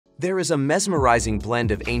There is a mesmerizing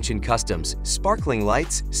blend of ancient customs, sparkling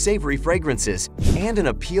lights, savory fragrances, and an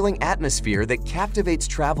appealing atmosphere that captivates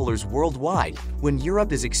travelers worldwide when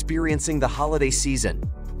Europe is experiencing the holiday season.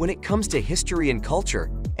 When it comes to history and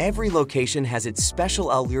culture, every location has its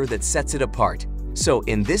special allure that sets it apart. So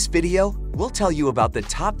in this video, we'll tell you about the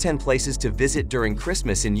top 10 places to visit during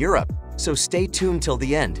Christmas in Europe, so stay tuned till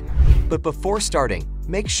the end. But before starting,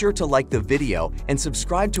 make sure to like the video and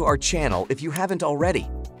subscribe to our channel if you haven't already.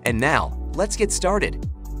 And now, let's get started.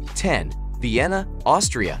 10. Vienna,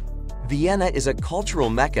 Austria. Vienna is a cultural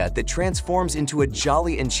mecca that transforms into a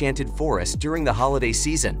jolly enchanted forest during the holiday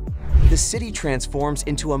season. The city transforms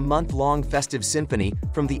into a month-long festive symphony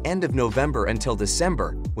from the end of November until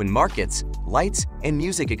December, when markets, lights, and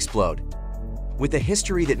music explode. With a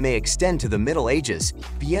history that may extend to the Middle Ages,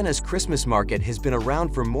 Vienna's Christmas market has been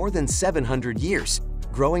around for more than 700 years,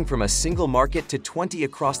 growing from a single market to 20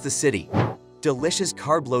 across the city. Delicious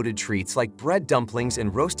carb-loaded treats like bread dumplings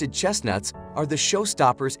and roasted chestnuts are the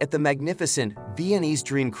showstoppers at the magnificent Viennese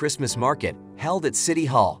Dream Christmas Market held at City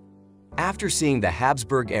Hall. After seeing the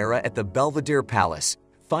Habsburg era at the Belvedere Palace,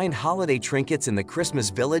 find holiday trinkets in the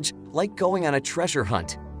Christmas Village like going on a treasure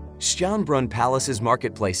hunt. Schönbrunn Palace's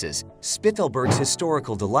marketplaces, Spittelberg's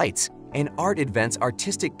historical delights, and Art Advent's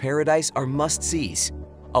artistic paradise are must-sees.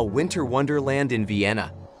 A winter wonderland in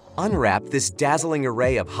Vienna. Unwrap this dazzling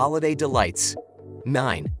array of holiday delights.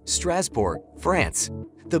 9. Strasbourg, France.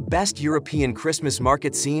 The best European Christmas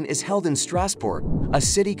market scene is held in Strasbourg, a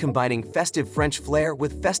city combining festive French flair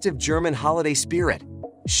with festive German holiday spirit.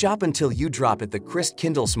 Shop until you drop at the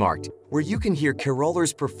Christkindlesmarkt, where you can hear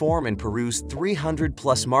carolers perform and peruse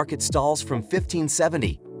 300-plus market stalls from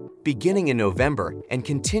 1570. Beginning in November and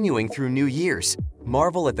continuing through New Year's,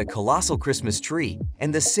 marvel at the colossal Christmas tree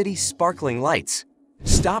and the city's sparkling lights.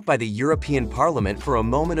 Stop by the European Parliament for a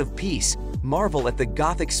moment of peace, marvel at the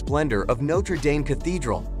Gothic splendor of Notre Dame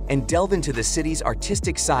Cathedral, and delve into the city's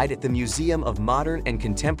artistic side at the Museum of Modern and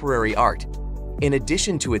Contemporary Art. In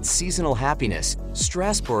addition to its seasonal happiness,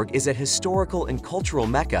 Strasbourg is a historical and cultural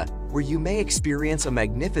mecca where you may experience a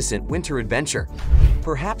magnificent winter adventure.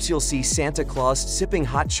 Perhaps you'll see Santa Claus sipping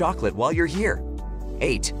hot chocolate while you're here.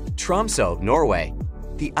 8. Tromso, Norway.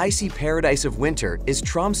 The icy paradise of winter is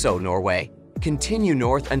Tromso, Norway. Continue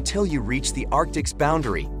north until you reach the Arctic's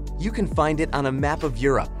boundary. You can find it on a map of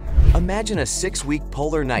Europe. Imagine a 6-week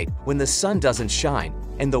polar night when the sun doesn't shine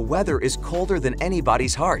and the weather is colder than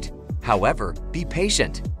anybody's heart. However, be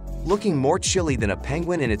patient. Looking more chilly than a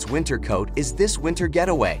penguin in its winter coat is this winter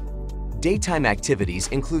getaway. Daytime activities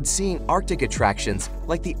include seeing Arctic attractions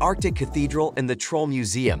like the Arctic Cathedral and the Troll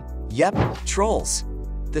Museum. Yep, trolls.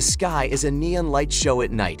 The sky is a neon light show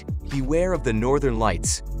at night. Beware of the northern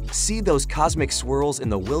lights. See those cosmic swirls in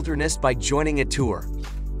the wilderness by joining a tour.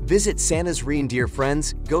 Visit Santa's reindeer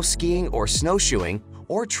friends, go skiing or snowshoeing,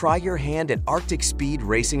 or try your hand at Arctic speed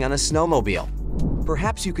racing on a snowmobile.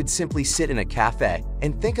 Perhaps you could simply sit in a cafe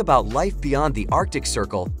and think about life beyond the Arctic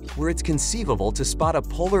Circle, where it's conceivable to spot a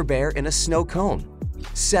polar bear in a snow cone.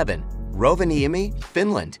 7. Rovaniemi,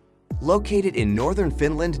 Finland. Located in northern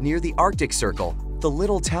Finland near the Arctic Circle, the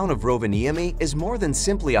little town of Rovaniemi is more than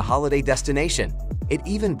simply a holiday destination. It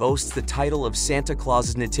even boasts the title of Santa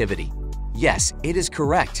Claus's nativity. Yes, it is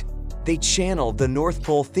correct. They channeled the North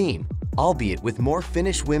Pole theme, albeit with more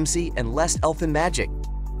Finnish whimsy and less elfin magic.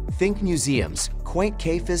 Think museums, quaint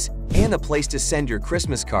cafes, and a place to send your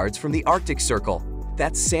Christmas cards from the Arctic Circle.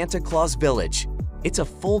 That's Santa Claus Village. It's a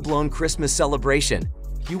full-blown Christmas celebration.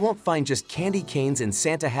 You won't find just candy canes and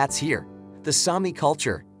Santa hats here. The Sami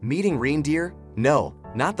culture, meeting reindeer, no,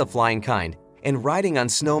 not the flying kind, and riding on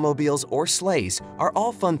snowmobiles or sleighs are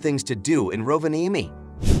all fun things to do in Rovaniemi.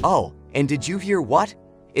 Oh, and did you hear what?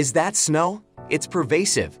 Is that snow? It's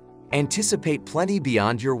pervasive. Anticipate plenty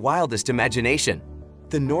beyond your wildest imagination.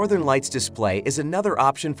 The Northern Lights display is another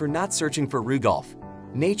option for not searching for Rudolph.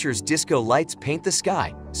 Nature's disco lights paint the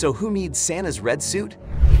sky, so who needs Santa's red suit?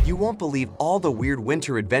 You won't believe all the weird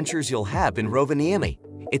winter adventures you'll have in Rovaniemi.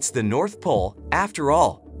 It's the North Pole, after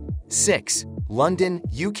all. 6. London,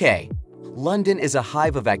 UK. London is a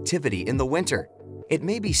hive of activity in the winter. It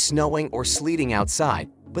may be snowing or sleeting outside,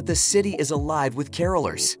 but the city is alive with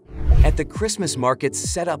carolers. At the Christmas markets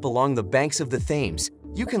set up along the banks of the Thames,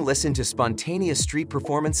 you can listen to spontaneous street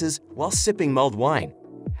performances while sipping mulled wine.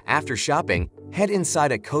 After shopping, head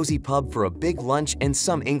inside a cozy pub for a big lunch and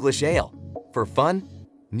some English ale. For fun,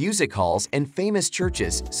 music halls and famous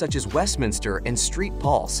churches such as Westminster and St.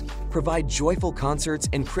 Paul's provide joyful concerts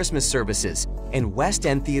and Christmas services, and West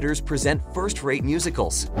End theaters present first-rate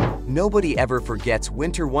musicals. Nobody ever forgets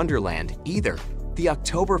Winter Wonderland either. The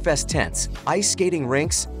Oktoberfest tents, ice skating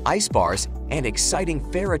rinks, ice bars, and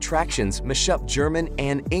exciting fair attractions mash up German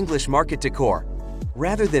and English market decor.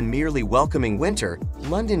 Rather than merely welcoming winter,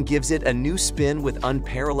 London gives it a new spin with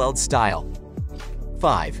unparalleled style.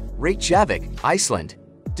 5. Reykjavik, Iceland.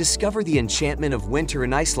 Discover the enchantment of winter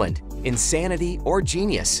in Iceland, insanity or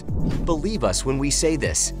genius. Believe us when we say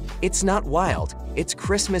this, it's not wild, it's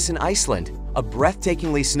Christmas in Iceland, a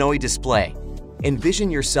breathtakingly snowy display. Envision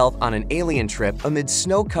yourself on an alien trip amid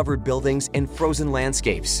snow-covered buildings and frozen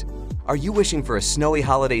landscapes. Are you wishing for a snowy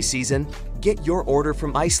holiday season? Get your order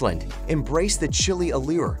from Iceland. Embrace the chilly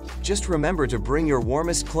allure. Just remember to bring your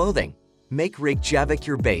warmest clothing. Make Reykjavik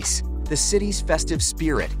your base. The city's festive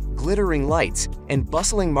spirit, glittering lights, and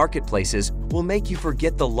bustling marketplaces will make you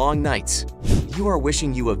forget the long nights. You are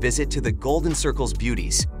wishing you a visit to the Golden Circle's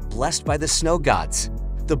beauties, blessed by the snow gods.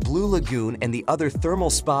 The Blue Lagoon and the other thermal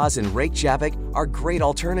spas in Reykjavik are great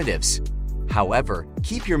alternatives. However,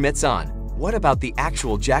 keep your mitts on. What about the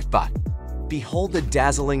actual jackpot? Behold the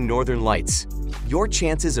dazzling northern lights. Your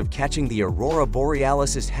chances of catching the aurora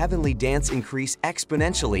borealis' heavenly dance increase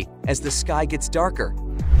exponentially as the sky gets darker.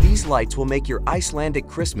 These lights will make your Icelandic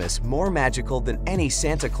Christmas more magical than any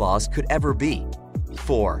Santa Claus could ever be.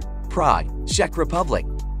 4. Prague, Czech Republic.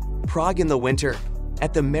 Prague in the winter.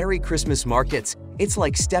 At the Merry Christmas markets, it's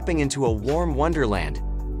like stepping into a warm wonderland.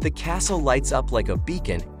 The castle lights up like a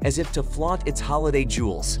beacon as if to flaunt its holiday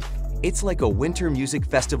jewels. It's like a winter music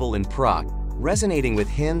festival in Prague, resonating with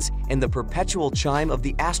hymns and the perpetual chime of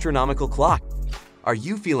the astronomical clock. Are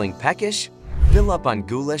you feeling peckish? Fill up on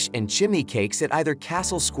goulash and chimney cakes at either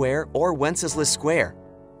Castle Square or Wenceslas Square.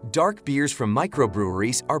 Dark beers from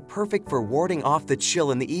microbreweries are perfect for warding off the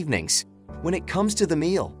chill in the evenings. When it comes to the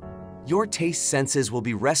meal, your taste senses will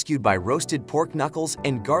be rescued by roasted pork knuckles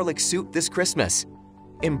and garlic soup this Christmas.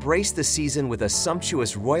 Embrace the season with a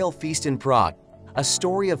sumptuous royal feast in Prague, a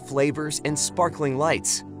story of flavors and sparkling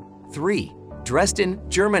lights. 3. Dresden,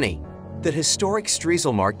 Germany. The historic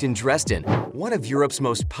Striezelmarkt in Dresden, one of Europe's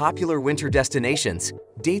most popular winter destinations,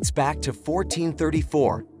 dates back to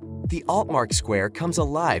 1434. The Altmark Square comes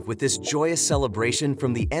alive with this joyous celebration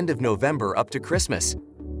from the end of November up to Christmas.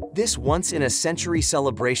 This once-in-a-century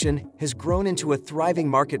celebration has grown into a thriving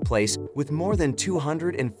marketplace with more than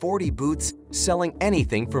 240 booths selling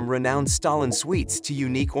anything from renowned Stalin sweets to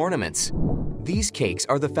unique ornaments. These cakes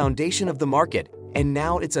are the foundation of the market, and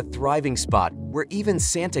now it's a thriving spot where even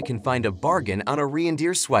Santa can find a bargain on a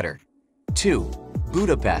reindeer sweater. 2.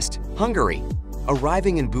 Budapest, Hungary.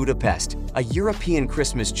 Arriving in Budapest, a European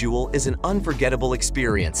Christmas jewel is an unforgettable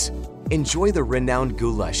experience. Enjoy the renowned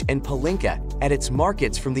goulash and palinka at its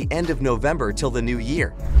markets from the end of November till the new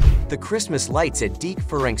year. The Christmas lights at Diek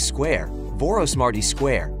Ferenc Square, Vorosmarty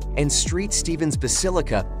Square, and Street Stephen's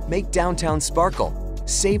Basilica make downtown sparkle.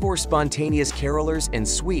 Savor spontaneous carolers and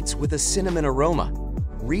sweets with a cinnamon aroma.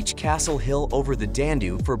 Reach Castle Hill over the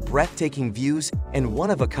Danube for breathtaking views and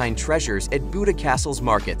one-of-a-kind treasures at Buda Castle's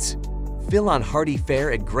markets. Fill on hearty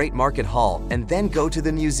fare at Great Market Hall and then go to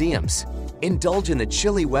the museums. Indulge in the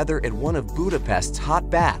chilly weather at one of Budapest's hot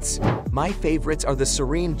baths. My favorites are the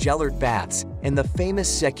serene Gellert baths and the famous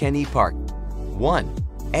Székely Park. 1.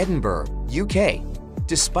 Edinburgh, UK.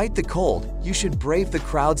 Despite the cold, you should brave the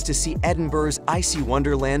crowds to see Edinburgh's icy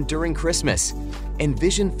wonderland during Christmas.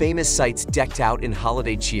 Envision famous sights decked out in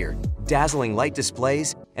holiday cheer, dazzling light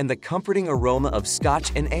displays, and the comforting aroma of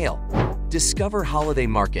scotch and ale. Discover holiday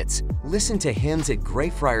markets, listen to hymns at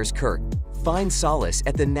Greyfriars Kirk, find solace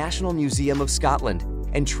at the National Museum of Scotland,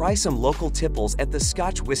 and try some local tipples at the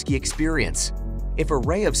Scotch Whisky Experience. If a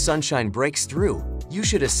ray of sunshine breaks through, you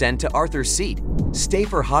should ascend to Arthur's Seat. Stay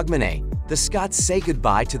for Hogmanay. The Scots say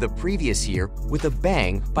goodbye to the previous year with a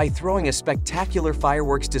bang by throwing a spectacular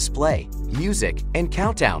fireworks display, music, and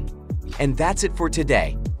countdown. And that's it for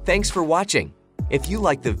today. Thanks for watching. If you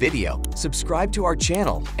liked the video, subscribe to our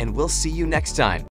channel and we'll see you next time.